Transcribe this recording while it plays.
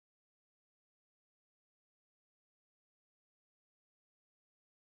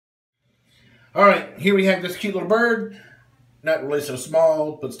All right, here we have this cute little bird. Not really so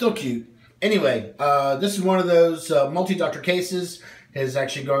small, but still cute. Anyway, this is one of those multi-doctor cases. Has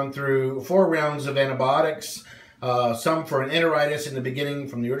actually gone through 4 rounds of antibiotics. Some for an enteritis in the beginning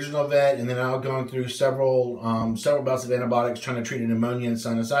from the original vet, and then I've gone through several bouts of antibiotics trying to treat a pneumonia and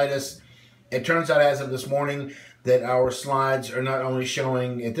sinusitis. It turns out as of this morning that our slides are not only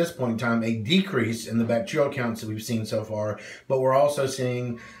showing at this point in time a decrease in the bacterial counts that we've seen so far, but we're also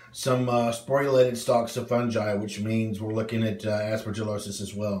seeing some sporulated stalks of fungi, which means we're looking at aspergillosis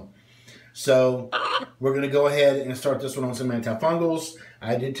as well. So we're going to go ahead and start this one on some antifungals.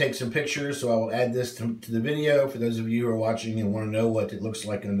 I did take some pictures, so I will add this to the video for those of you who are watching and want to know what it looks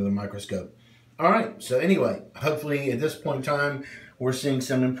like under the microscope. All right, so anyway, hopefully at this point in time, we're seeing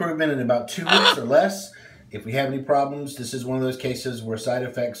some improvement in about 2 weeks or less. If we have any problems, this is one of those cases where side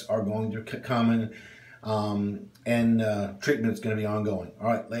effects are going to come in, and treatment is going to be ongoing. All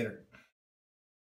right, later.